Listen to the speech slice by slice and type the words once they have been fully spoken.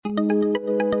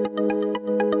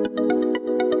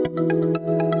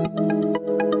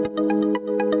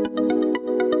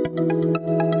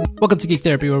Welcome to Geek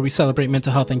Therapy, where we celebrate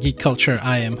mental health and geek culture.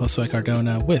 I am Josue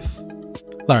Cardona with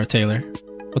Lara Taylor.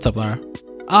 What's up, Lara?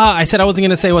 I said I wasn't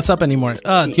going to say what's up anymore. You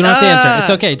don't have to answer.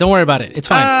 It's okay. Don't worry about it. It's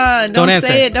fine. Don't answer.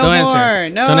 Say it no don't more. answer.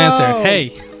 No. Don't answer.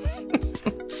 Hey.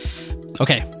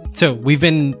 Okay. So we've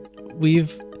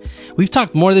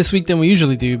talked more this week than we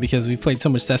usually do because we've played so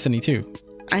much Destiny 2.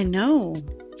 I know.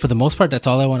 For the most part, that's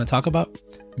all I want to talk about.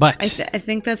 But I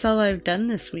think that's all I've done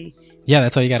this week. Yeah,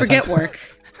 that's all you got to forget work.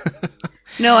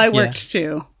 No, I worked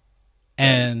too.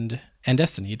 And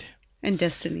Destinied. And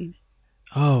Destiny.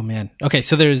 Oh man. Okay,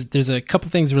 so there's a couple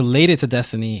things related to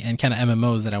Destiny and kind of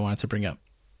MMOs that I wanted to bring up.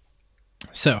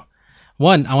 So,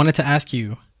 one, I wanted to ask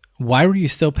you, why were you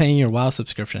still paying your WoW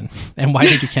subscription? And why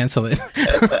did you cancel it?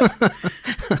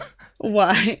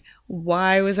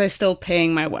 Why was I still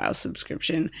paying my WoW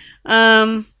subscription?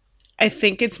 I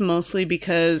think it's mostly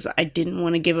because I didn't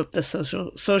want to give up the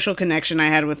social connection I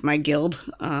had with my guild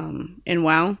in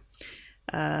WoW.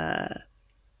 I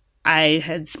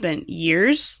had spent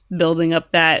years building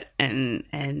up that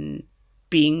and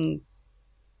being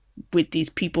with these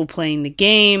people playing the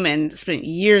game, and spent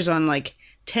years on like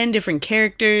 10 different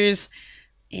characters,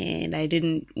 and I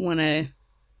didn't want to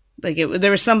there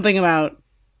was something about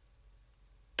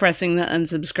pressing the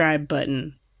unsubscribe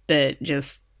button that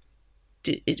just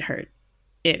it hurt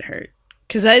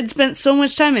because I had spent so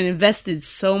much time and invested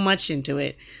so much into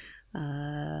it,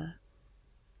 but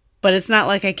it's not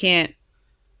like I can't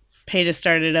pay to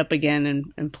start it up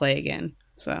again and play again.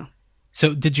 So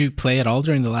did you play at all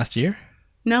during the last year?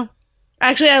 No,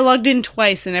 actually I logged in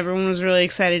twice and everyone was really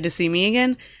excited to see me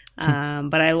again,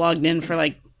 but I logged in for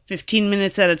like 15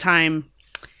 minutes at a time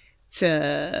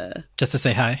just to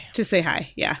say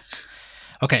hi. Yeah.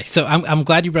 Okay, so I'm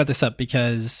glad you brought this up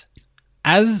because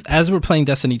as we're playing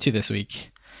Destiny 2 this week,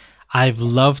 I've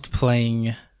loved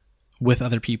playing with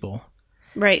other people.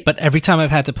 Right. But every time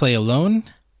I've had to play alone,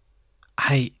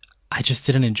 I just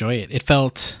didn't enjoy it. It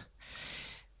felt,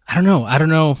 I don't know. I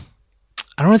don't want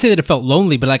to say that it felt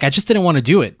lonely, but like I just didn't want to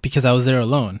do it because I was there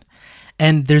alone.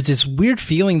 And there's this weird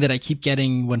feeling that I keep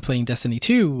getting when playing Destiny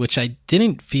 2, which I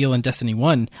didn't feel in Destiny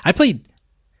 1. I played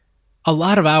a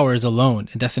lot of hours alone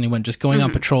in Destiny 1, just going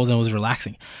on patrols, and it was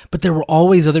relaxing. But there were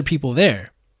always other people there.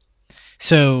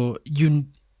 So even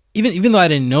though I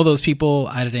didn't know those people,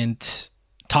 I didn't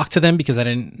talk to them because I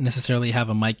didn't necessarily have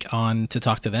a mic on to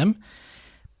talk to them.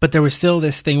 But there was still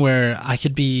this thing where I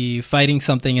could be fighting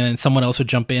something and then someone else would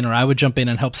jump in, or I would jump in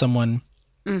and help someone.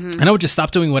 And I would just stop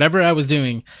doing whatever I was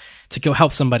doing to go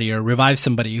help somebody or revive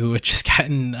somebody who had just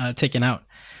gotten taken out.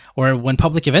 Or when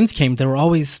public events came, there were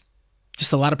always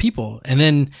just a lot of people. And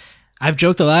then I've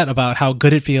joked a lot about how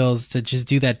good it feels to just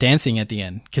do that dancing at the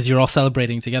end because you're all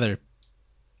celebrating together.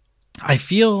 I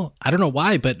don't know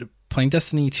why, but playing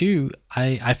Destiny 2,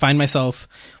 I find myself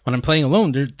when I'm playing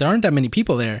alone, there aren't that many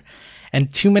people there.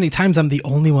 And too many times I'm the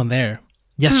only one there.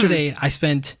 Yesterday, I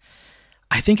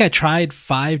think I tried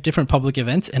 5 different public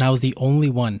events and I was the only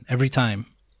one every time.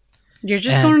 You're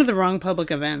just going to the wrong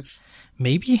public events.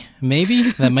 Maybe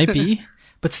that might be.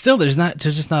 But still, there's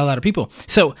just not a lot of people.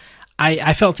 So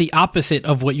I felt the opposite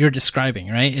of what you're describing,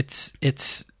 right?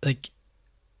 It's like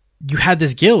you had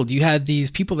this guild, you had these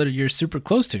people that you're super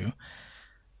close to.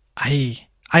 I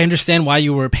understand why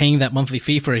you were paying that monthly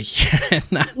fee for a year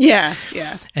and not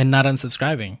and not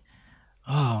unsubscribing.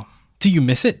 Oh, do you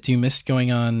miss it? Do you miss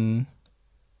going on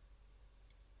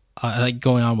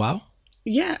WoW?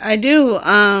 Yeah, I do.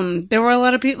 There were a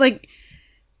lot of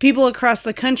people across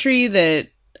the country that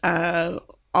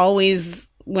always,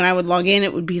 when I would log in,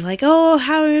 it would be like, "Oh,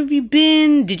 how have you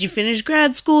been? Did you finish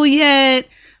grad school yet?"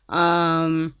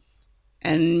 And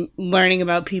learning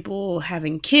about people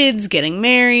having kids, getting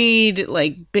married,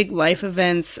 like big life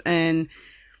events, and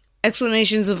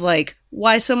explanations of like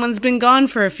why someone's been gone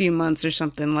for a few months or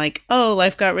something. Like, oh,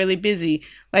 life got really busy.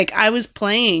 Like I was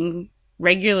playing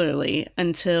regularly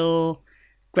until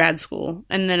grad school,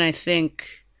 and then I think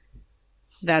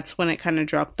that's when it kind of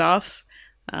dropped off.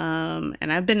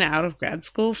 And I've been out of grad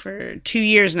school for 2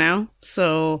 years now.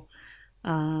 So,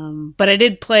 but I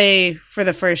did play for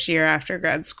the first year after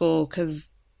grad school because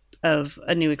of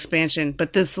a new expansion.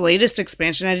 But this latest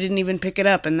expansion, I didn't even pick it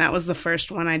up. And that was the first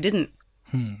one I didn't.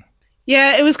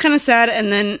 Yeah, it was kind of sad.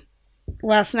 And then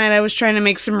last night I was trying to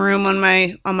make some room on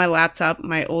my laptop,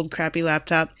 my old crappy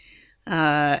laptop.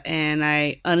 And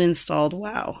I uninstalled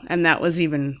WoW. And that was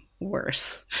even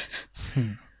worse.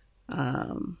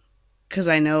 Because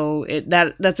I know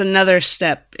that's another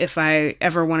step if I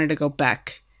ever wanted to go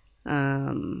back.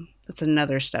 That's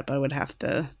another step I would have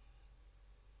to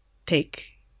take.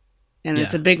 And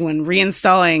it's a big one.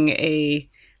 Reinstalling a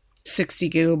 60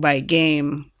 gigabyte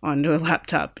game onto a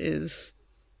laptop is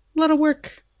A lot of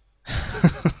work.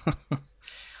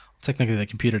 Technically, the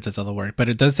computer does all the work, but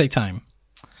it does take time.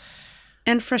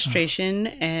 And frustration,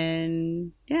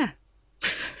 and yeah.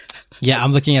 Yeah,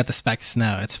 I'm looking at the specs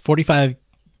now. It's 45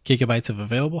 gigabytes of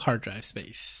available hard drive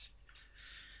space.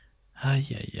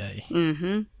 Ay.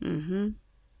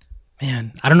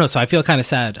 Man, I don't know. So I feel kind of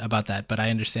sad about that, but I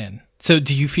understand. So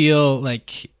do you feel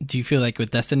like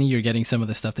with Destiny you're getting some of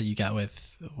the stuff that you got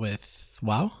with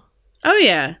WoW? Oh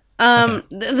yeah. Okay.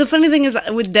 The funny thing is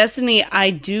with Destiny, I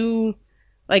do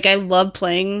like I love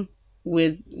playing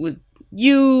with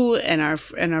you and our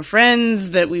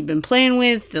friends that we've been playing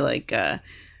with. Like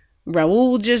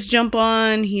Raul will just jump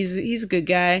on. He's a good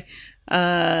guy.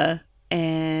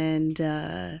 And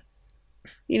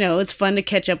you know, it's fun to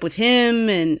catch up with him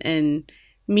and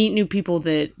meet new people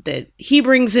that he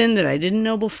brings in that I didn't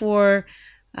know before.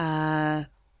 But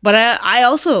I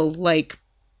also like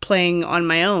playing on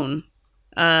my own.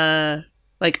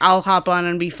 Like I'll hop on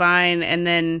and be fine, and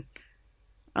then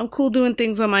I'm cool doing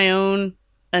things on my own,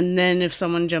 and then if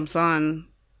someone jumps on,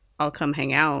 I'll come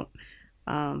hang out.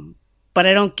 But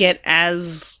I don't get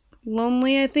as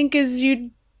lonely, I think, as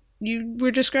you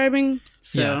were describing.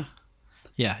 So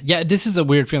yeah, this is a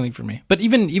weird feeling for me. But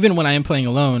even when I am playing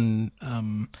alone,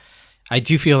 I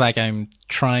do feel like I'm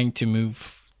trying to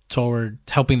move toward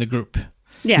helping the group.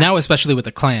 Yeah. Now, especially with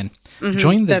the clan. Mm-hmm,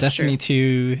 join the Destiny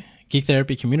 2 Geek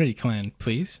Therapy Community Clan,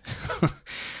 please.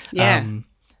 Yeah.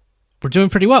 We're doing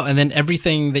pretty well. And then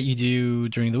everything that you do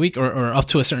during the week or up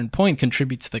to a certain point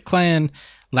contributes to the clan.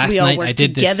 Last night I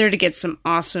did together to get some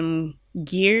awesome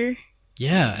gear.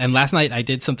 Yeah, and last night I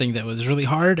did something that was really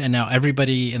hard, and now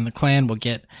everybody in the clan will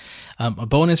get a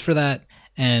bonus for that,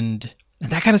 and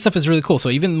that kind of stuff is really cool. So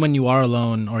even when you are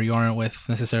alone or you aren't with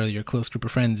necessarily your close group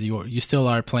of friends, you still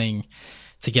are playing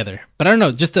together. But I don't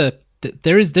know, just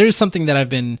there is something that I've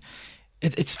been.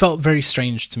 It's felt very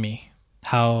strange to me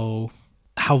how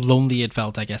lonely it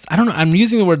felt. I guess I don't know. I'm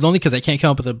using the word lonely because I can't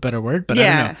come up with a better word, but I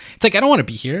don't know. It's like I don't want to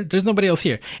be here. There's nobody else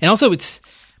here, and also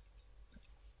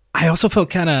I also felt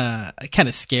kind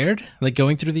of scared, like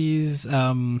going through these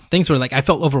things where like I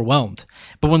felt overwhelmed.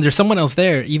 But when there's someone else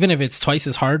there, even if it's twice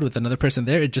as hard with another person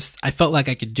there, I felt like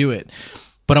I could do it.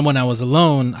 But when I was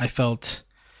alone, I felt,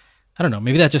 I don't know,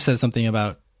 maybe that just says something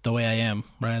about the way I am,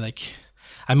 right? Like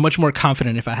I'm much more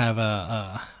confident if I have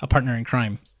a partner in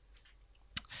crime.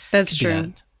 That's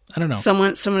true. I don't know.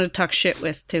 Someone to talk shit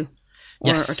with too,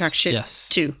 or talk shit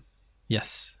to.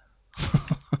 Yes.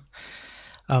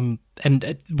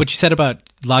 And what you said about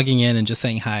logging in and just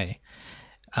saying hi,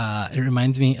 it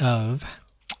reminds me of,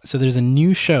 so there's a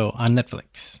new show on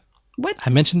Netflix. What?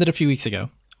 I mentioned it a few weeks ago,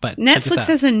 but Netflix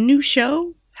has a new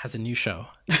show? Has a new show.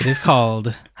 It is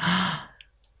called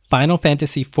Final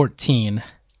Fantasy XIV,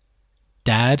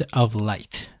 Dad of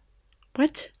Light.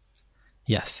 What?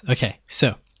 Yes. Okay.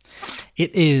 So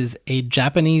it is a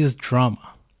Japanese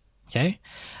drama. Okay.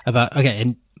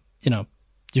 And you know,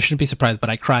 you shouldn't be surprised,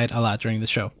 but I cried a lot during the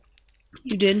show.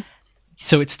 You did?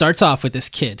 So it starts off with this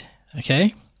kid,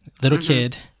 okay? Little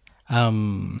kid.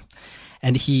 And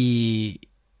he's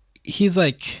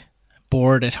like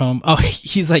bored at home. Oh,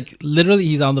 he's like, literally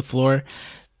he's on the floor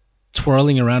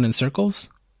twirling around in circles,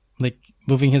 like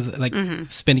moving his, like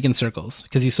spinning in circles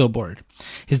because he's so bored.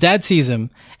 His dad sees him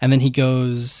and then he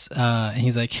goes, and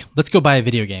he's like, let's go buy a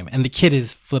video game. And the kid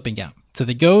is flipping out. So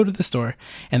they go to the store,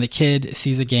 and the kid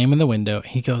sees a game in the window.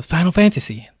 He goes, Final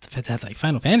Fantasy. The dad's like,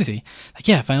 Final Fantasy? Like,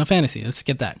 yeah, Final Fantasy. Let's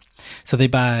get that. So they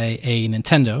buy a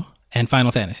Nintendo and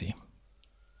Final Fantasy,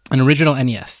 an original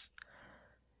NES.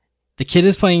 The kid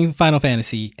is playing Final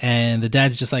Fantasy, and the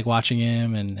dad's just like watching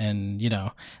him, and you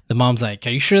know, the mom's like, are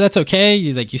you sure that's okay?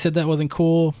 You said that wasn't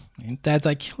cool. And dad's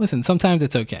like, listen, sometimes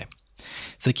it's okay.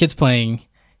 So the kid's playing.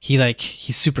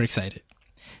 He's super excited.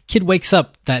 Kid wakes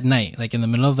up that night, like in the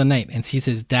middle of the night, and sees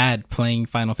his dad playing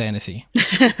Final Fantasy.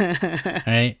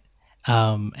 Right?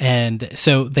 And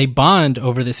so they bond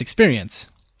over this experience.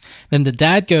 Then the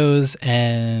dad goes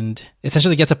and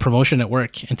essentially gets a promotion at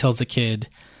work and tells the kid,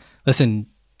 listen,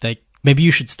 like maybe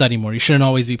you should study more. You shouldn't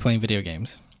always be playing video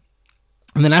games.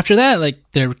 And then after that, like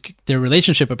their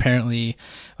relationship apparently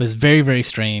was very, very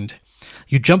strained.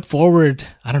 You jump forward,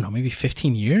 I don't know, maybe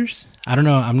 15 years? I don't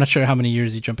know. I'm not sure how many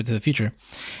years you jump into the future.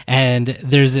 And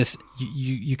there's this,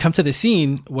 you come to the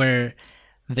scene where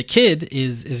the kid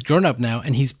is grown up now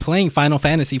and he's playing Final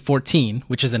Fantasy 14,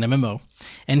 which is an MMO.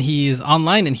 And he is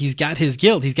online and he's got his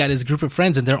guild. He's got his group of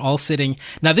friends and they're all sitting.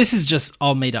 Now, this is just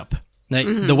all made up. Like,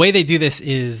 the way they do this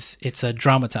is it's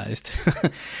dramatized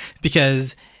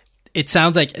because it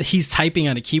sounds like he's typing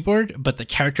on a keyboard, but the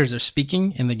characters are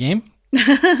speaking in the game.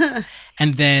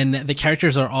 And then the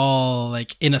characters are all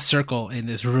like in a circle in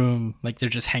this room, like they're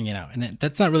just hanging out. And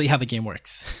that's not really how the game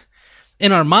works.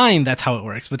 In our mind, that's how it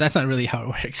works, but that's not really how it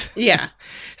works. Yeah.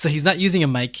 So he's not using a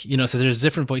mic, you know, so there's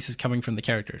different voices coming from the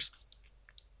characters.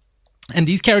 And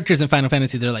these characters in Final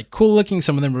Fantasy, they're like cool looking.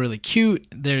 Some of them are really cute.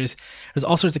 There's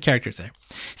all sorts of characters there.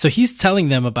 So he's telling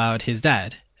them about his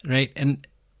dad, right? And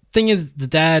thing is, the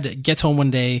dad gets home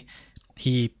one day.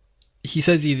 He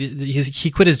says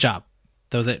he quit his job.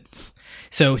 That was it.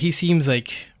 So he seems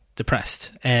like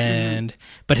depressed,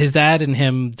 but his dad and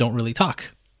him don't really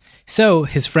talk. So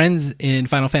his friends in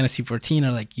Final Fantasy 14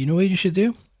 are like, you know what you should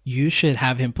do? You should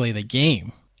have him play the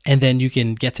game, and then you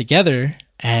can get together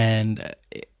and,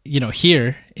 you know,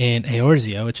 here in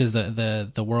Eorzea, which is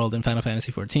the world in Final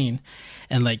Fantasy 14,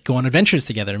 and like go on adventures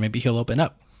together. Maybe he'll open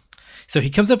up. So he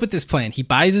comes up with this plan. He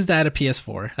buys his dad a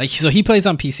PS4. Like, so he plays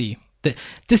on PC.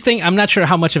 This thing, I'm not sure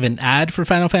how much of an ad for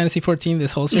Final Fantasy 14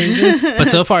 this whole series is, but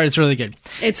so far it's really good.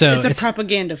 It's a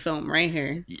propaganda film right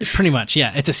here. Pretty much,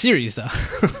 yeah. It's a series though.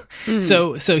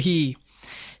 So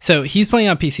he's playing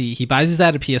on PC. He buys his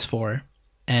dad a PS4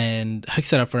 and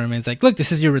hooks it up for him. And it's like, look,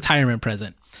 this is your retirement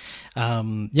present.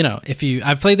 You know,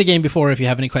 I've played the game before. If you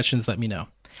have any questions, let me know.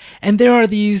 And there are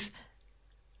these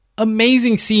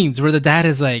amazing scenes where the dad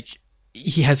is like,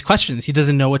 he has questions. He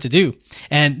doesn't know what to do.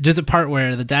 And there's a part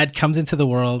where the dad comes into the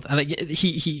world. Like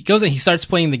he goes and he starts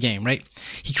playing the game, right?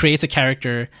 He creates a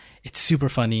character. It's super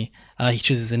funny. He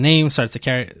chooses a name, starts a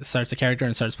character,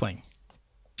 and starts playing.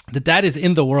 The dad is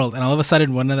in the world, and all of a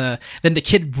sudden, then the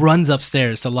kid runs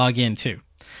upstairs to log in too,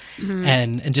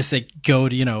 and just like go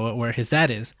to, you know, where his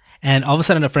dad is. And all of a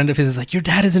sudden, a friend of his is like, "Your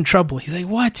dad is in trouble." He's like,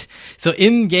 "What?" So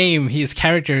in game, his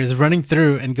character is running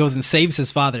through and goes and saves his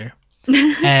father.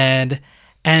 and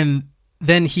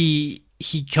then he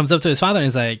comes up to his father and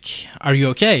is like, "Are you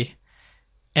okay?"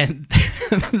 And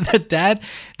the dad,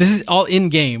 this is all in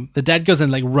game. The dad goes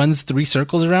and like runs 3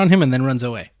 circles around him and then runs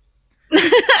away.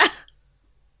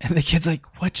 And the kid's like,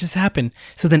 "What just happened?"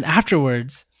 So then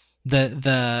afterwards,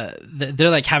 they're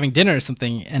like having dinner or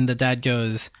something, and the dad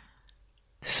goes,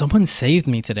 "Someone saved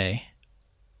me today,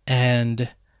 and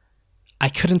I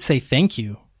couldn't say thank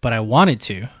you, but I wanted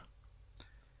to.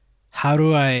 How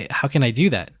can I do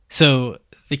that?" So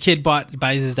the kid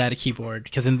buys his dad a keyboard,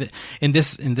 because in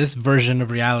this version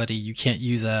of reality, you can't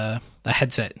use a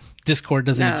headset. Discord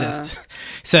doesn't exist.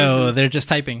 So they're just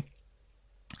typing.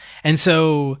 And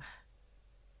so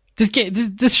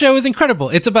this show is incredible.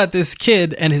 It's about this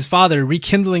kid and his father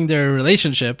rekindling their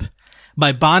relationship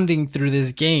by bonding through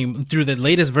this game, through the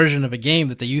latest version of a game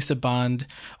that they used to bond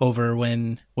over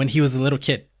when he was a little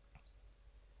kid.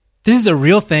 This is a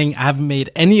real thing. I haven't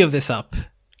made any of this up.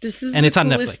 And it's on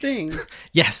Netflix. Thing.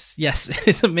 Yes,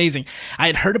 it's amazing. I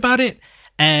had heard about it,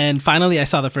 and finally I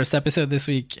saw the first episode this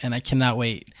week, and I cannot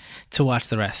wait to watch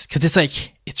the rest, because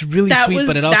it's really sweet,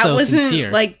 but it also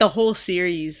sincere. Like the whole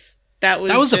series. That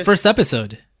was the first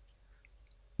episode.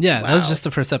 Yeah, wow. That was just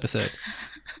the first episode.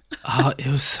 Oh,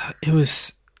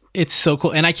 it's so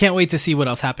cool, and I can't wait to see what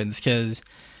else happens, because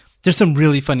there's some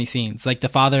really funny scenes. Like the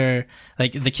father,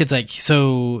 like the kid's like,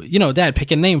 "So, you know, Dad, pick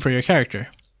a name for your character."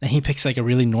 And he picks like a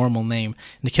really normal name.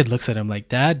 And the kid looks at him like,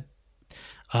 "Dad,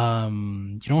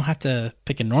 you don't have to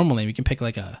pick a normal name. You can pick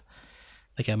like a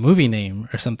movie name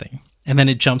or something." And then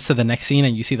it jumps to the next scene,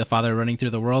 and you see the father running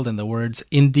through the world, and the words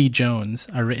 "Indy Jones"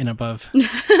 are written above.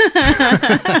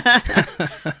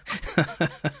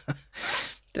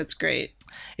 That's great.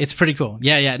 It's pretty cool.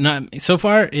 Yeah. No, so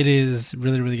far it is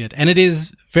really, really good. And it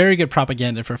is very good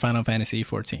propaganda for Final Fantasy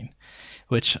 14,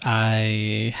 which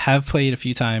I have played a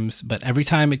few times, but every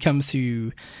time it comes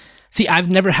to... See, I've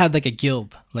never had like a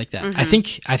guild like that.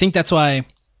 Mm-hmm. I think that's why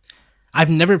I've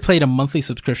never played a monthly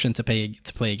subscription to play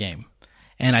a game.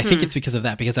 And I think it's because of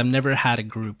that, because I've never had a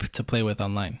group to play with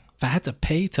online. If I had to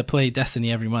pay to play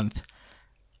Destiny every month,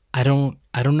 I don't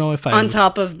know if I... On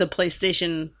top of the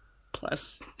PlayStation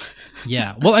Plus.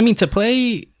 Yeah. Well, I mean,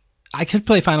 I could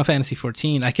play Final Fantasy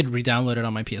 14. I could re-download it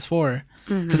on my PS4.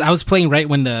 Because I was playing right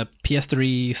when the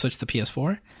PS3 switched to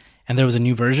PS4. And there was a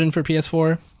new version for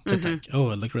PS4. So it's like,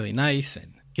 oh, it looked really nice.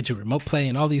 And get to remote play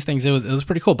and all these things. It was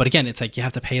pretty cool. But again, it's like you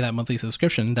have to pay that monthly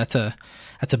subscription. That's a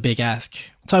big ask.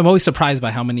 So I'm always surprised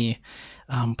by how many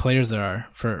players there are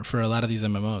for a lot of these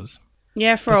MMOs.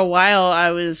 Yeah, for a while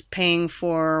I was paying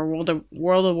for World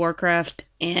of Warcraft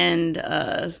and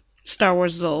Star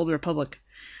Wars: The Old Republic.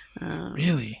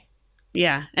 Really?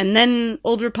 Yeah, and then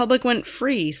Old Republic went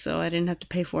free, so I didn't have to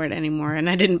pay for it anymore, and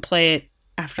I didn't play it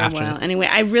after a while. Anyway,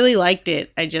 I really liked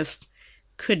it. I just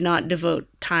could not devote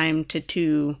time to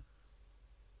 2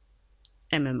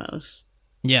 MMOs.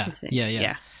 Yeah.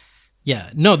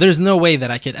 Yeah, no, there's no way that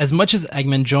I could. As much as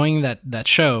I'm enjoying that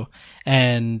show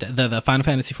and the Final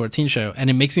Fantasy 14 show, and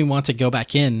it makes me want to go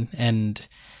back in and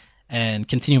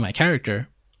continue my character.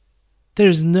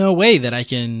 There's no way that I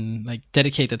can like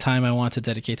dedicate the time I want to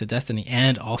dedicate to Destiny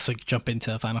and also jump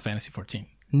into Final Fantasy 14.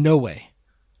 No way.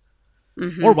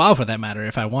 Mm-hmm. Or WoW for that matter,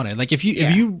 if I wanted. Like if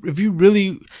you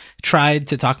really tried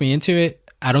to talk me into it,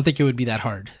 I don't think it would be that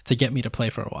hard to get me to play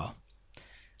for a while.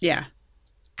 Yeah.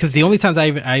 Because the only times I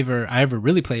ever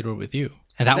really played were with you,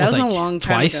 and that was like a long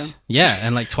time twice. ago. Yeah,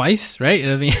 and like twice, right?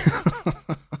 I mean,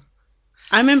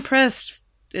 I'm impressed.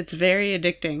 It's very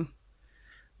addicting.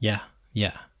 Yeah.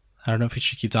 I don't know if we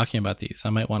should keep talking about these. I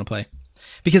might want to play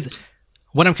because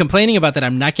what I'm complaining about that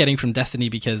I'm not getting from Destiny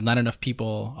because not enough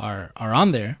people are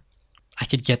on there. I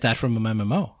could get that from an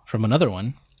MMO, from another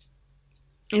one.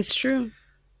 It's true.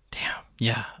 Damn.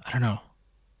 Yeah, I don't know.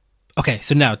 Okay,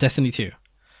 so now Destiny 2.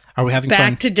 Are we having Back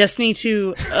fun? to Destiny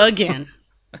 2 again.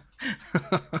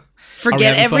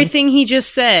 Forget everything he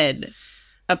just said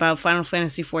about Final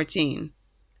Fantasy 14.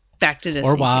 Back to Destiny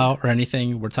or WoW 2. Or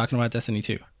anything. We're talking about Destiny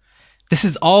 2. This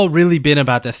has all really been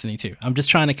about Destiny 2. I'm just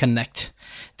trying to connect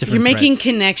different You're making threads.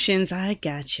 Connections. I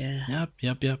gotcha.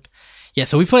 Yep. Yeah,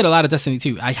 so we played a lot of Destiny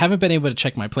 2. I haven't been able to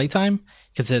check my playtime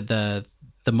because the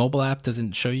mobile app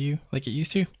doesn't show you like it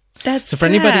used to. That's so for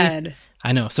sad. Anybody,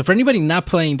 I know. So for anybody not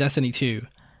playing Destiny 2,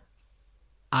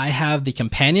 I have the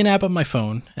companion app on my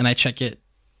phone, and I check it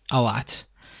a lot.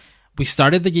 We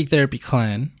started the Geek Therapy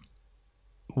clan.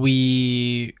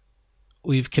 We've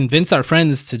convinced our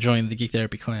friends to join the Geek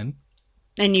Therapy clan.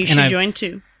 And you should join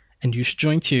too. And you should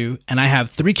join too. And I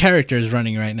have 3 characters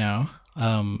running right now.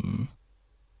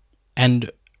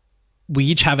 And we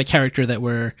each have a character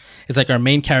that it's like our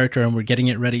main character, and we're getting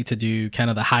it ready to do kind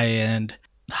of the high-end,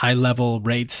 high-level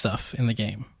raid stuff in the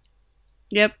game.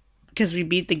 Yep. Because we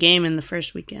beat the game in the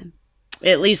first weekend.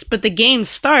 At least, but the game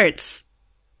starts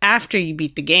after you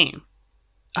beat the game.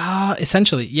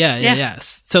 Essentially. Yeah.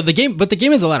 So the game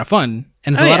is a lot of fun,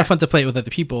 and it's a lot of fun to play it with other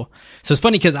people. So it's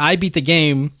funny because I beat the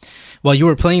game while you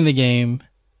were playing the game,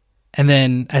 and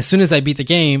then as soon as I beat the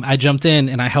game, I jumped in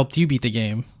and I helped you beat the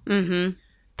game. Mm-hmm.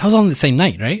 That was all on the same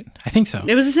night, right? I think so.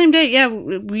 It was the same day. Yeah,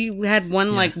 we had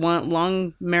one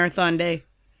long marathon day.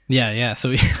 Yeah.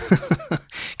 So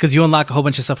because you unlock a whole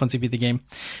bunch of stuff once you beat the game.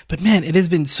 But man, it has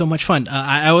been so much fun.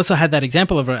 I also had that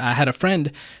example of I had a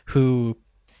friend who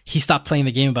he stopped playing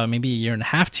the game about maybe a year and a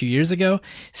half, 2 years ago.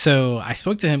 So I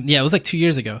spoke to him. Yeah, it was like 2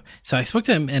 years ago. So I spoke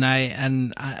to him and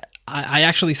I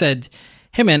actually said,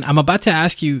 "Hey man, I'm about to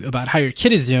ask you about how your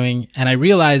kid is doing, and I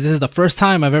realize this is the first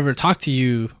time I've ever talked to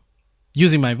you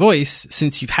using my voice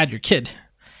since you've had your kid,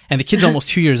 and the kid's almost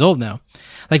 2 years old now.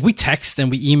 Like we text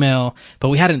and we email, but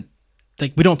we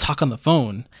don't talk on the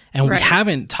phone, and we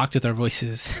haven't talked with our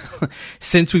voices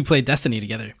since we played Destiny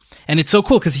together. And it's so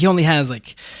cool because he only has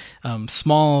like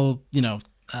small,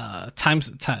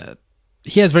 times.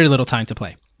 He has very little time to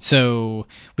play, so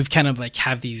we've kind of like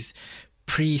have these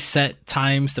preset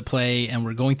times to play, and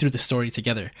we're going through the story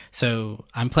together. So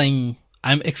I'm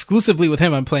exclusively with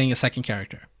him. I'm playing a second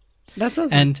character. That's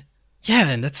awesome. And yeah,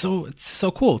 and it's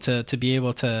so cool to be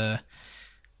able to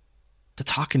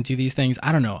talk and do these things.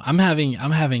 I don't know. I'm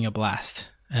having a blast,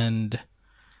 and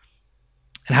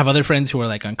have other friends who are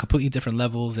like on completely different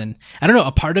levels. And I don't know,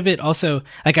 a part of it also,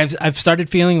 like I've started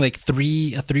feeling like a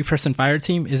 3-person fire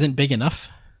team isn't big enough.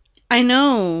 I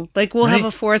know. Like we'll have a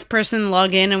 4th person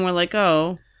log in and we're like,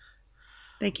 oh,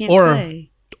 they can't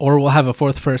play. Or we'll have a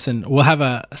 4th person. We'll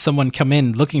have someone come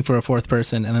in looking for a 4th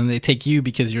person, and then they take you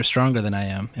because you're stronger than I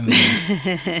am. In the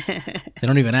game. They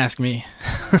don't even ask me.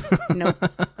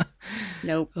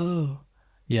 Nope. Oh,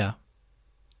 yeah.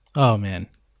 Oh man,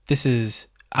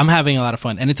 I'm having a lot of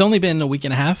fun, and it's only been a week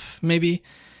and a half, maybe,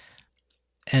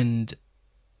 and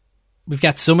we've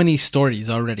got so many stories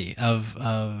already of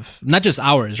not just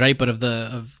ours, right, but of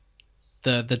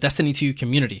the Destiny 2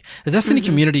 community. The Destiny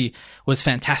community was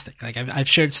fantastic. Like I've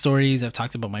shared stories. I've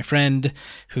talked about my friend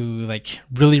who like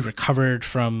really recovered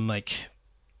from like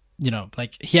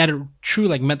he had a true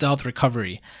like mental health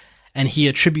recovery, and he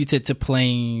attributes it to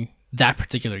playing that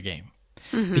particular game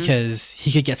because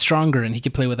he could get stronger and he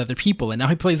could play with other people, and now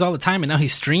he plays all the time, and now he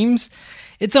streams.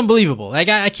 It's unbelievable. Like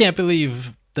I can't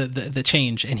believe the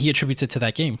change, and he attributes it to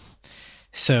that game.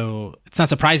 So it's not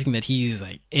surprising that he's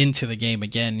like into the game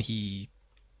again. He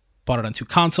bought it on 2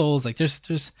 consoles. Like there's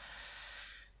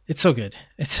it's so good.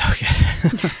 It's so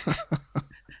good.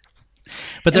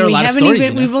 But there are a lot of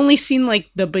stories. We've only seen like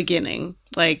the beginning.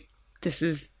 Like this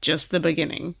is just the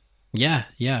beginning. Yeah.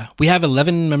 We have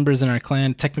 11 members in our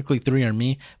clan. Technically 3 are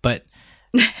me, but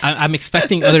I'm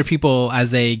expecting other people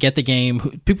as they get the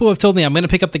game. People have told me I'm going to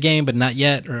pick up the game, but not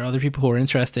yet, or other people who are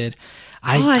interested.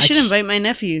 I should invite my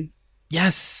nephew.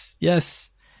 Yes.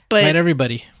 But Invite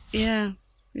everybody. Yeah.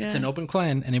 It's an open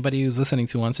clan. Anybody who's listening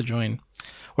to wants to join,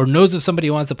 or knows of somebody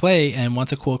who wants to play and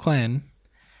wants a cool clan.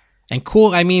 And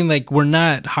cool, I mean, like, we're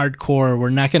not hardcore. We're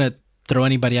not going to throw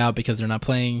anybody out because they're not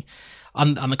playing.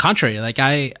 On the contrary, like,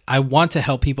 I want to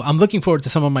help people. I'm looking forward to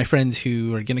some of my friends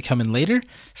who are going to come in later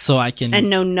so I can... And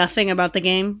know nothing about the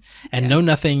game. And know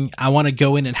nothing. I want to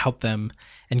go in and help them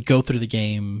and go through the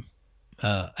game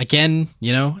again,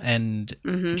 you know, and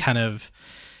kind of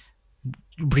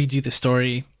redo the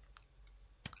story.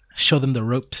 Show them the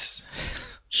ropes.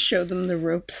 Show them the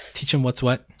ropes. Teach them what's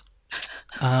what.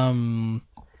 And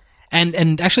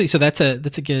actually, so that's a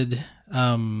good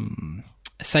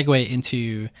segue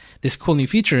into this cool new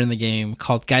feature in the game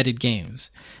called guided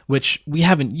games, which we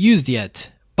haven't used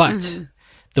yet. But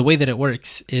the way that it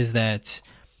works is that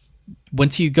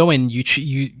once you go in,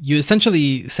 you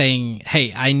essentially saying,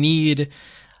 "Hey, I need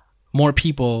more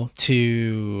people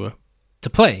to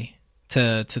play."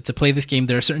 To play this game,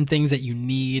 there are certain things that you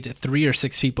need 3 or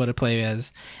 6 people to play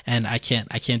as, and I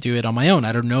can't do it on my own.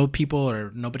 I don't know people,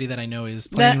 or nobody that I know is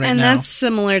playing right now. And that's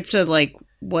similar to like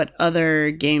what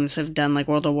other games have done. Like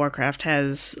World of Warcraft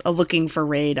has a looking for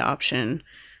raid option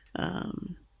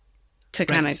to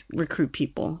kind of recruit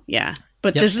people. Yeah,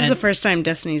 but this is the first time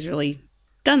Destiny's really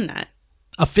done that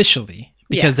officially,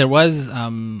 because there was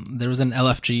an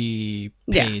LFG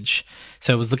page,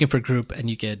 so it was looking for a group, and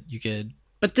you could.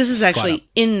 But this is actually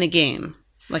in the game,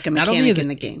 like a mechanic in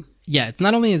the game. Yeah, it's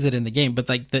not only is it in the game, but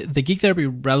like the Geek Therapy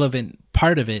relevant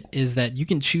part of it is that you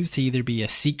can choose to either be a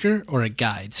seeker or a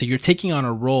guide. So you're taking on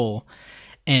a role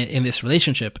in this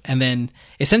relationship. And then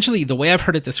essentially the way I've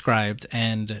heard it described,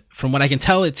 and from what I can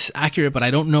tell, it's accurate, but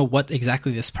I don't know what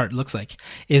exactly this part looks like,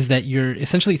 is that you're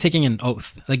essentially taking an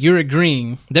oath. Like you're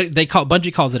agreeing,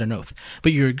 Bungie calls it an oath,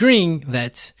 but you're agreeing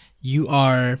that you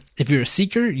are, if you're a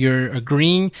seeker, you're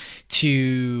agreeing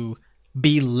to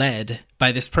be led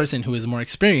by this person who is more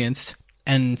experienced.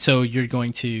 And so you're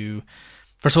going to,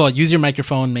 first of all, use your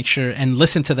microphone, make sure, and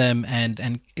listen to them,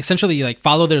 and essentially like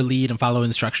follow their lead and follow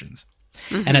instructions.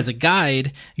 And as a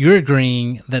guide, you're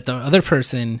agreeing that the other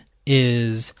person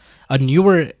is a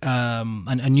newer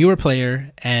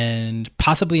player and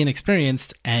possibly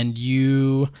inexperienced, and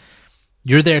you're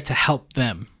there to help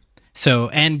them. So,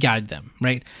 and guide them,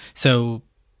 right? So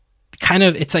kind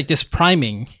of, it's like this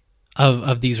priming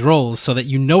of these roles so that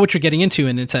you know what you're getting into,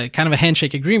 and it's a kind of a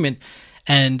handshake agreement.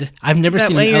 And I've never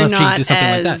seen an LFG do something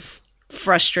like that.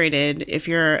 Frustrated if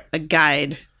you're a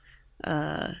guide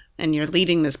and you're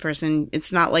leading this person.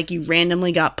 It's not like you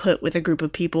randomly got put with a group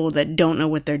of people that don't know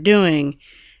what they're doing,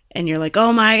 and you're like,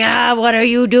 "Oh my God, what are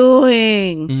you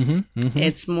doing?"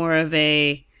 It's more of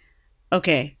a,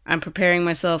 okay, I'm preparing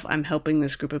myself. I'm helping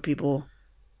this group of people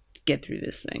get through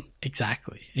this thing.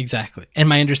 Exactly. And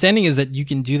my understanding is that you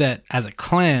can do that as a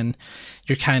clan.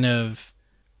 You're kind of,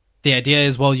 the idea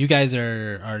is, well, you guys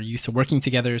are used to working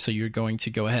together, so you're going to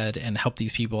go ahead and help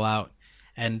these people out.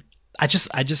 And I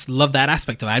just love that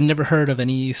aspect of it. I've never heard of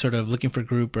any sort of looking for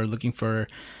group or looking for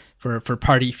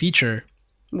party feature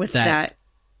with that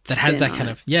has that kind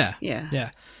of yeah.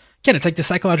 Again, it's like the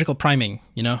psychological priming,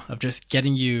 you know, of just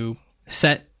getting you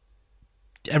set.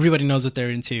 Everybody knows what they're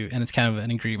into, and it's kind of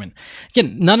an agreement.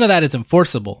 Again, none of that is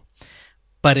enforceable,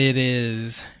 but it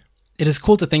is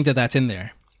cool to think that that's in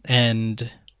there. And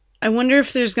I wonder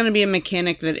if there's going to be a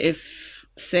mechanic that if,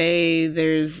 say,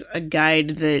 there's a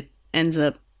guide that ends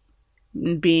up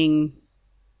being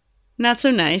not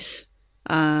so nice,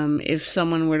 if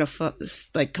someone were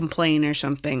to complain or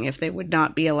something, if they would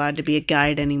not be allowed to be a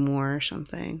guide anymore or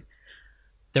something.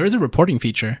 There is a reporting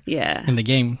feature in the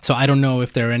game, so I don't know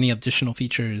if there are any additional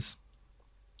features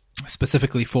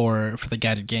specifically for the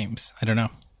guided games. I don't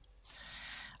know.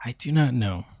 I do not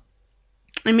know.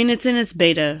 I mean, it's in its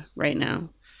beta right now.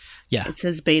 Yeah. It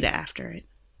says beta after it.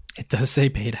 It does say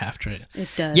beta after it. It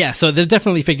does. Yeah, so they're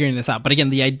definitely figuring this out. But again,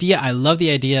 the idea, I love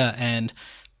the idea, and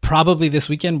probably this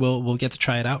weekend we'll get to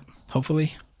try it out,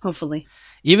 hopefully.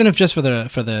 Even if just for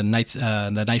the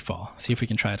nightfall. See if we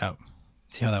can try it out.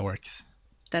 See how that works.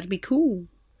 That'd be cool.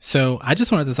 So I just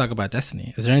wanted to talk about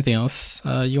Destiny. Is there anything else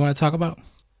you want to talk about?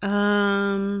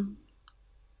 I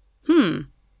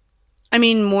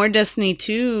mean, more Destiny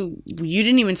 2. You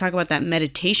didn't even talk about that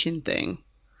meditation thing.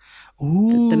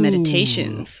 Ooh, the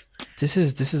meditations. This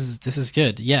is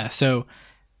good. Yeah. So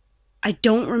I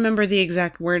don't remember the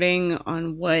exact wording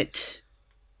on what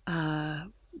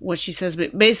she says,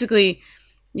 but basically,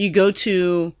 you go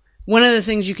to. One of the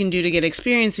things you can do to get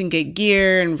experience and get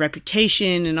gear and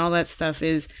reputation and all that stuff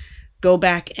is go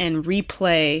back and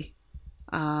replay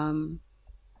the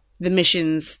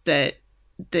missions that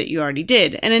you already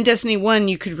did. And in Destiny 1,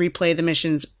 you could replay the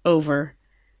missions over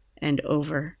and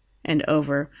over and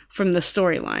over from the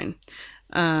storyline.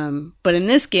 But in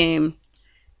this game,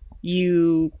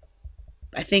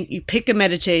 I think you pick a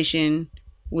meditation,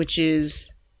 which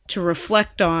is to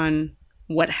reflect on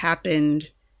what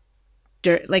happened.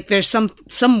 Like there's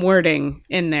some wording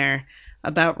in there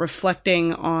about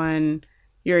reflecting on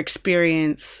your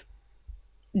experience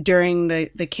during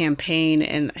the campaign,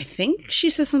 and I think she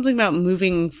says something about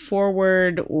moving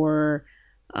forward or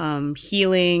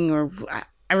healing, or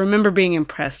I remember being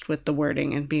impressed with the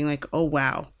wording and being like, oh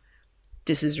wow,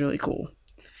 this is really cool.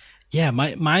 Yeah,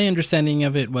 my understanding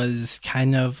of it was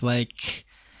kind of like,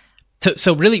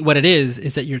 so really what it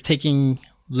is that you're taking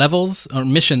levels or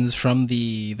missions from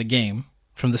the game,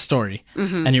 from the story,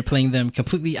 and you're playing them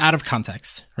completely out of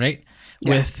context, right?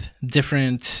 Yeah. With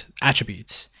different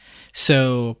attributes.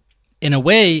 So in a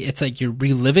way, it's like you're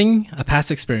reliving a past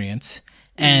experience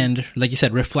and, like you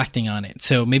said, reflecting on it.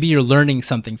 So maybe you're learning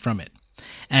something from it.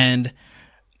 And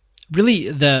really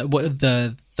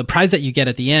the prize that you get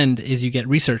at the end is you get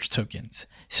research tokens.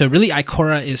 So really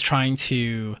Ikora is trying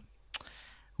to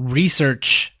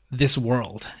research this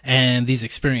world and these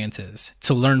experiences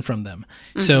to learn from them.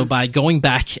 So by going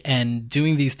back and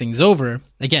doing these things over,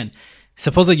 again,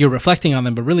 supposedly you're reflecting on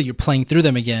them, but really you're playing through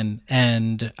them again.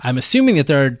 And I'm assuming that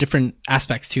there are different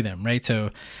aspects to them, right? So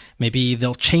maybe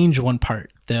they'll change one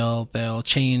part. They'll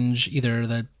change either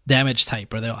the damage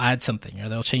type, or they'll add something, or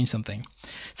they'll change something.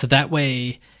 So that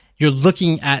way you're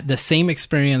looking at the same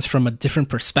experience from a different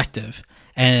perspective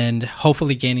and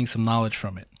hopefully gaining some knowledge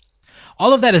from it.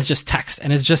 All of that is just text,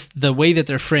 and it's just the way that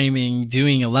they're framing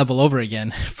doing a level over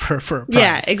again for a prize.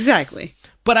 Yeah, exactly.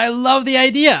 But I love the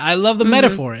idea. I love the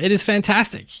metaphor. It is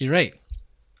fantastic. You're right.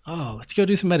 Oh, let's go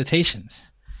do some meditations.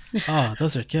 Oh,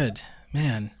 those are good,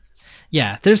 man.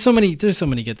 Yeah, there's so many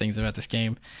good things about this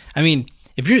game. I mean,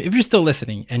 if you're still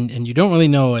listening and you don't really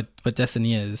know what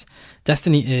Destiny is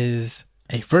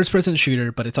a first-person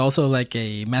shooter, but it's also like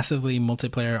a massively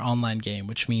multiplayer online game,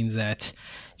 which means that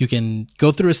you can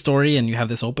go through a story and you have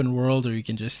this open world, or you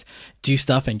can just do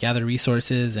stuff and gather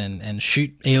resources and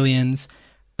shoot aliens.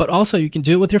 But also you can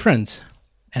do it with your friends.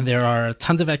 And there are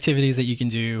tons of activities that you can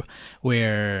do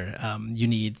where you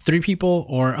need 3 people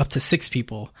or up to 6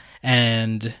 people.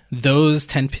 And those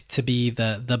tend to be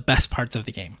the best parts of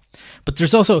the game. But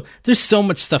there's so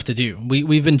much stuff to do.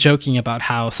 We've been joking about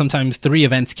how sometimes 3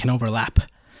 events can overlap.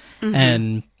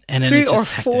 And then 3 it's or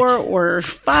just 4 hectic. Or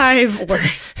 5 or...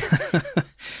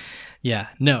 Yeah,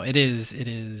 no, it is.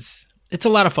 It's a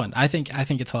lot of fun. I think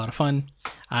it's a lot of fun.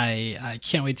 I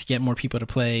can't wait to get more people to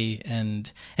play,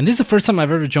 and this is the first time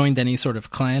I've ever joined any sort of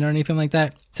clan or anything like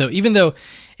that. So even though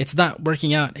it's not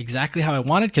working out exactly how I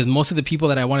wanted, because most of the people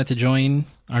that I wanted to join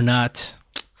are not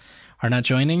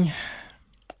joining.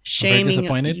 Shaming I'm very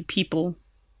disappointed. You people.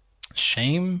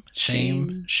 Shame.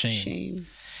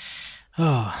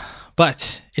 Oh,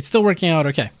 but it's still working out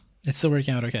okay.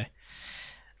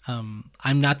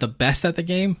 I'm not the best at the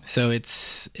game, so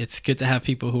it's good to have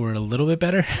people who are a little bit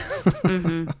better.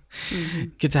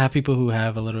 Good to have people who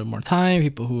have a little bit more time,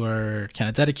 people who are kind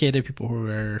of dedicated, people who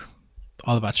are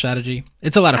all about strategy.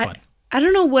 It's a lot of fun. I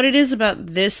don't know what it is about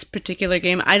this particular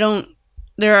game.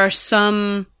 There are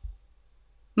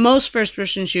most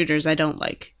first-person shooters I don't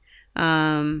like.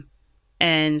 And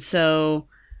so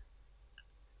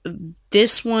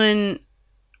this one,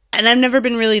 and I've never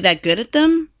been really that good at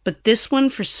them, but this one,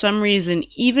 for some reason,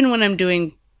 even when I'm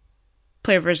doing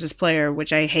player versus player,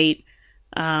 which I hate,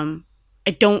 I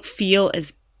don't feel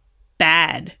as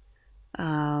bad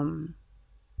at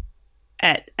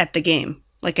the game.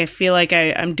 Like, I feel like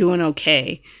I'm doing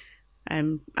okay.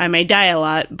 I may die a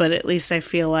lot, but at least I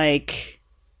feel like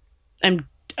I'm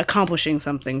accomplishing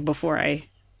something before I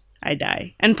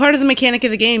die. And part of the mechanic of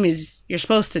the game is you're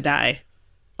supposed to die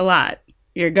a lot.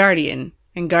 You're a guardian,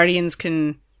 and guardians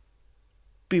can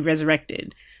be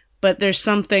resurrected. But there's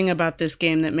something about this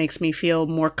game that makes me feel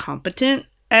more competent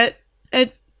at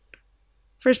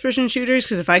first-person shooters,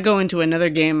 because if I go into another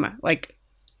game, like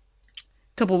a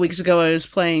couple weeks ago I was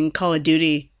playing Call of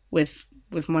Duty with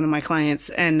one of my clients,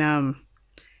 and I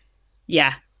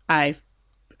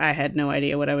had no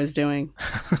idea what I was doing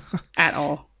at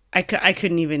all. I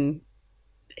couldn't even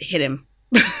hit him.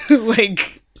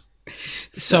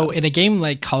 So in a game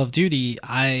like Call of Duty,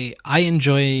 I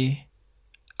enjoy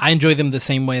them the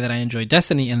same way that I enjoy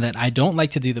Destiny, in that I don't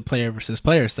like to do the player versus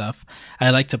player stuff.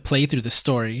 I like to play through the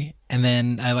story, and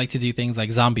then I like to do things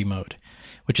like zombie mode,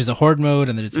 which is a horde mode,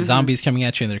 and there's zombies coming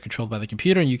at you, and they're controlled by the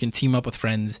computer, and you can team up with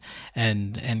friends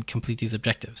and complete these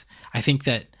objectives. I think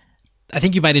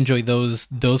you might enjoy those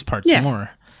parts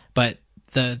more. But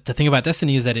the thing about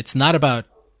Destiny is that it's not about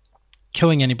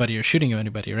killing anybody or shooting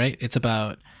anybody, right? It's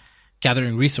about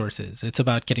gathering resources. It's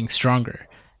about getting stronger.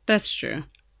 That's true.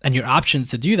 And your options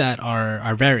to do that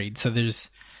are varied. So there's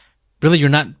really, you're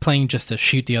not playing just to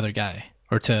shoot the other guy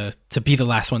or to be the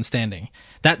last one standing.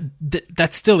 That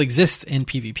still exists in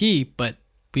PvP, but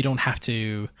you don't have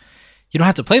to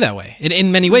play that way.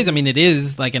 In many ways, I mean, it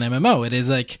is like an MMO. It is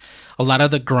like a lot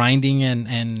of the grinding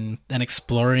and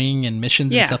exploring and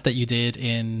missions and stuff that you did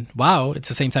in WoW. It's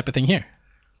the same type of thing here.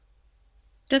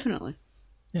 Definitely.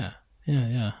 Yeah.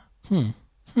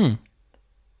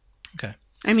 Okay.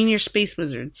 I mean, you're space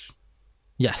wizards.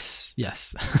 Yes.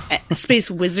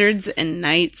 Space wizards and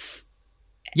knights.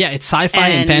 Yeah, it's sci-fi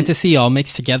and fantasy all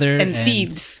mixed together. And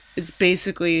thieves. It's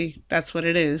basically, that's what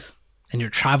it is. And you're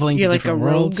traveling to different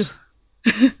worlds.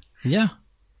 Yeah.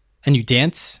 And you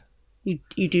dance. You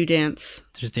do dance.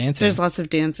 There's dancing. There's lots of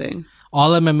dancing.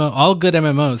 All good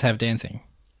MMOs have dancing.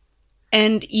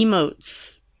 And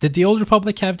emotes. Did the Old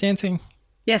Republic have dancing?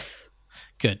 Yes.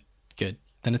 Good.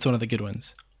 Then it's one of the good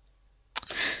ones.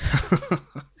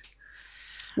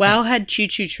 WoW had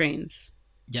choo-choo trains.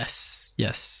 Yes.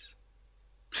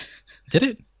 Did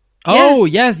it? Oh,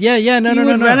 yes. Yeah. No.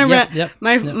 Run around. Yep.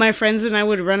 My friends and I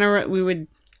would run around.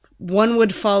 One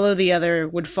would follow the other,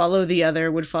 would follow the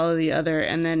other, would follow the other,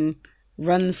 and then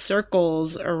run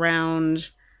circles around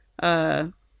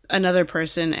another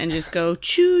person and just go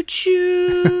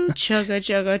choo-choo,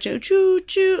 chugga,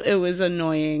 choo-choo. It was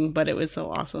annoying, but it was so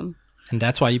awesome. And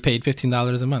that's why you paid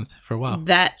 $15 a month for WoW.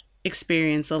 That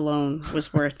experience alone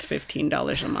was worth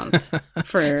 $15 a month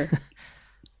for...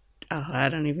 Oh, I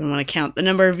don't even want to count the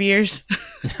number of years.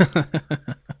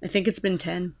 I think it's been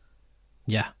 10.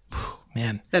 Yeah.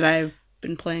 Man. That I've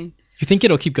been playing. You think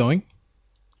it'll keep going?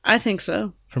 I think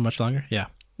so. For much longer? Yeah.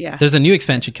 Yeah. There's a new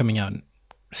expansion coming out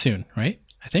soon, right?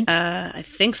 I think. I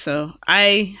think so.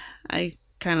 I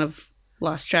kind of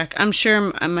lost track. I'm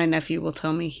sure my nephew will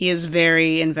tell me. He is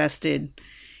very invested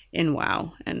in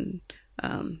WoW, and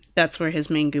that's where his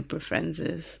main group of friends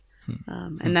is.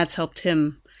 And that's helped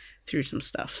him through some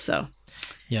stuff. So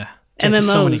yeah, MMOs.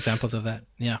 So many examples of that.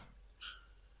 Yeah.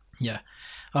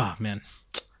 Oh man.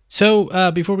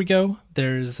 So before we go,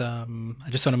 there's I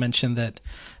just want to mention that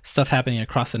stuff happening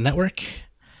across the network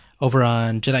over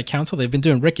on Jedi Council. They've been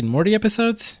doing Rick and Morty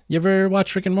episodes. You ever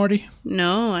watch Rick and Morty?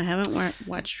 No, I haven't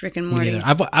watched Rick and Morty.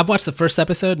 I've watched the first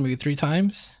episode maybe 3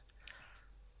 times.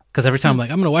 Because every time I'm like,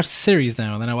 I'm going to watch the series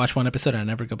now. And then I watch one episode and I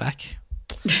never go back.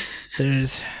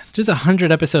 There's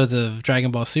 100 episodes of Dragon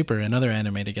Ball Super and other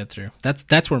anime to get through.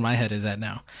 That's where my head is at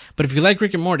now. But if you like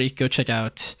Rick and Morty, go check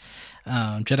out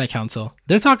Jedi Council.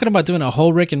 They're talking about doing a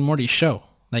whole Rick and Morty show.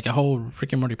 Like a whole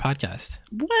Rick and Morty podcast.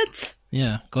 What?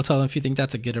 Yeah. Go tell them if you think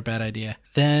that's a good or bad idea.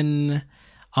 Then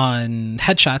on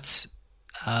Headshots,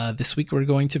 this week we're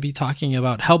going to be talking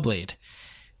about Hellblade.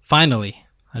 Finally.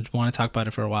 I want to talk about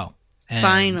it for a while. And,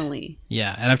 finally.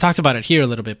 Yeah. And I've talked about it here a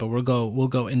little bit, but we'll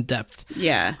go in depth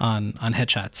on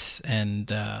Headshots. And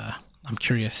I'm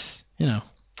curious,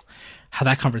 how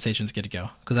that conversation's going to go.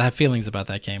 Because I have feelings about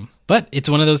that game. But it's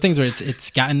one of those things where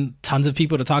it's gotten tons of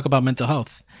people to talk about mental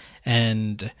health.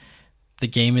 And the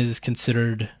game is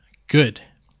considered good.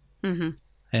 Mm-hmm.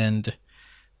 And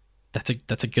that's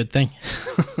a good thing.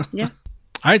 Yeah.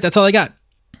 All right, that's all I got.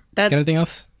 Got anything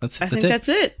else? I think that's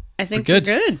it. I think we're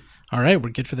good. All right, we're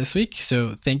good for this week.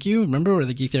 So thank you. Remember, we're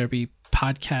the Geek Therapy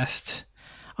Podcast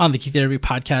on the Geek Therapy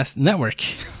Podcast Network.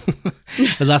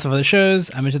 With lots of other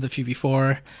shows. I mentioned a few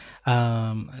before.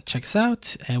 Check us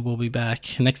out, and we'll be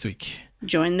back next week.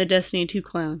 Join the Destiny 2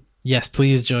 clan. Yes,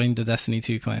 please join the Destiny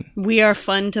 2 clan. We are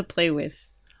fun to play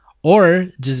with. Or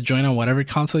just join on whatever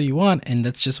console you want, and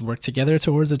let's just work together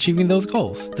towards achieving those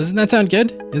goals. Doesn't that sound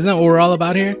good? Isn't that what we're all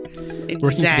about here? Exactly.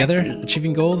 Working together,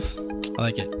 achieving goals? I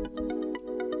like it.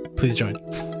 Please join.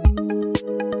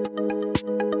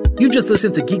 You've just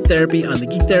listened to Geek Therapy on the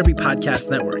Geek Therapy Podcast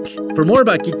Network. For more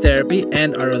about Geek Therapy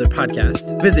and our other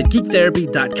podcasts, visit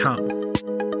geektherapy.com.